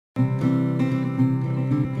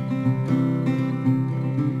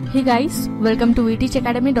Hey guys, welcome to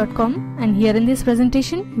eteachacademy.com, and here in this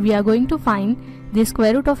presentation we are going to find the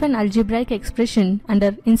square root of an algebraic expression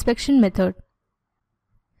under inspection method.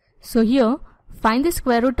 So here, find the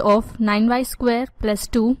square root of 9y square plus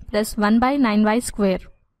 2 plus 1 by 9y square.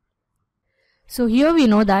 So here we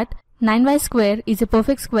know that 9y square is a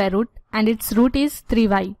perfect square root and its root is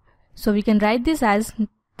 3y. So we can write this as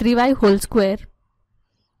 3y whole square.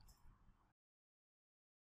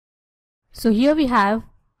 So here we have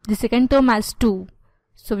the second term as 2.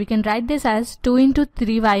 So we can write this as 2 into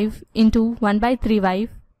 3y into 1 by 3y.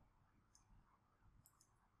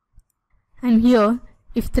 And here,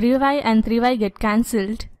 if 3y and 3y get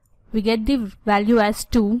cancelled, we get the value as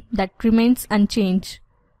 2 that remains unchanged.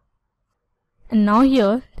 And now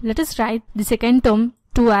here, let us write the second term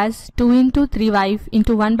 2 as 2 into 3y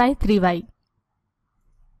into 1 by 3y.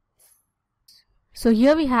 So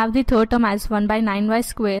here we have the third term as 1 by 9y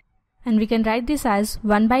square. And we can write this as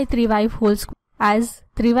 1 by 3y whole square, as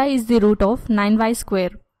 3y is the root of 9y square.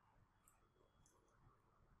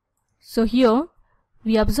 So here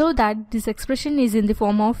we observe that this expression is in the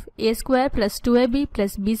form of a square plus 2ab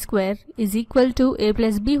plus b square is equal to a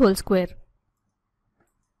plus b whole square.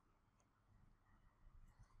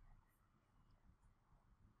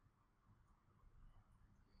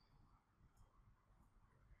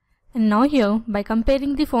 And now here, by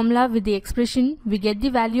comparing the formula with the expression, we get the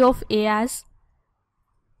value of a as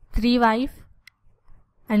 3y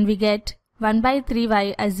and we get 1 by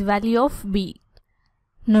 3y as the value of b.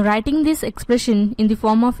 Now writing this expression in the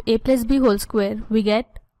form of a plus b whole square, we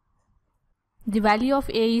get the value of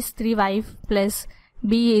a is 3y plus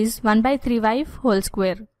b is 1 by 3y whole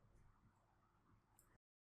square.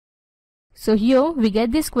 So here we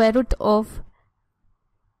get the square root of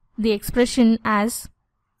the expression as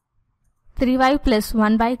 3y plus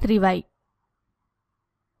 1 by 3y.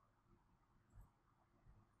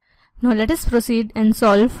 Now let us proceed and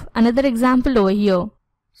solve another example over here.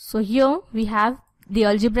 So here we have the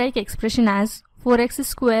algebraic expression as 4x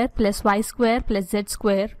square plus y square plus z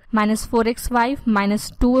square minus 4xy minus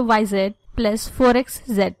 2yz plus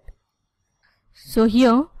 4xz. So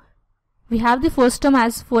here we have the first term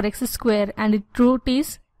as 4x square and its root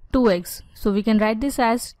is 2x. So we can write this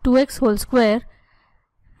as 2x whole square.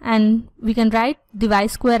 And we can write the y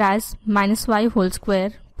square as minus y whole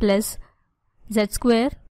square plus z square.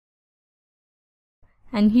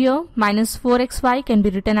 And here minus 4xy can be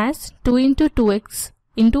written as 2 into 2x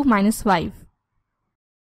into minus y.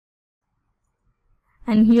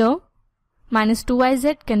 And here minus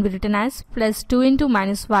 2yz can be written as plus 2 into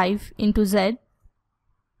minus y into z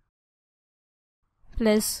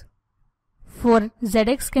plus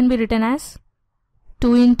 4zx can be written as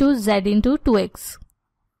 2 into z into 2x.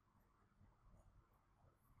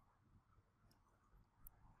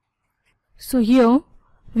 So here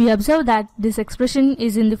we observe that this expression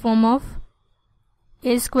is in the form of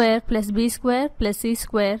a square plus b square plus c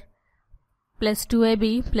square plus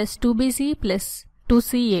 2ab plus 2bc plus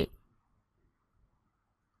 2ca.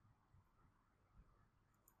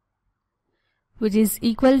 Which is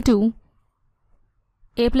equal to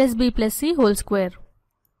a plus b plus c whole square.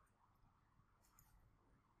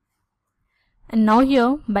 And now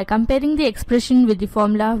here, by comparing the expression with the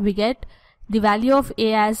formula, we get the value of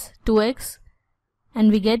a as 2x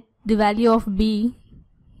and we get the value of b,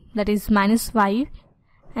 that is minus y,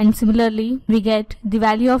 and similarly we get the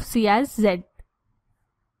value of c as z.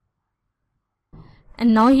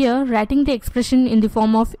 And now here, writing the expression in the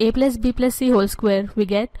form of a plus b plus c whole square, we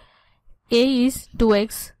get a is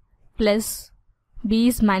 2x plus b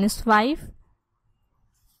is minus y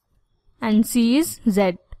and c is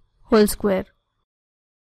z whole square.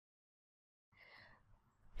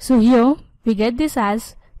 So here we get this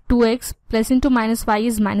as 2x plus into minus y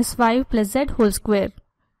is minus y plus z whole square.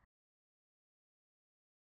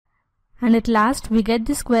 And at last we get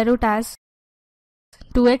the square root as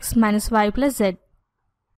 2x minus y plus z.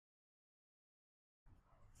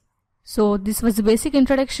 So this was the basic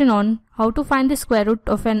introduction on how to find the square root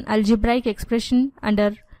of an algebraic expression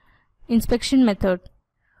under inspection method.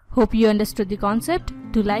 Hope you understood the concept.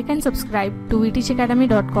 Do like and subscribe to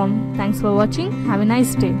eteachacademy.com. Thanks for watching. Have a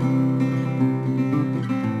nice day.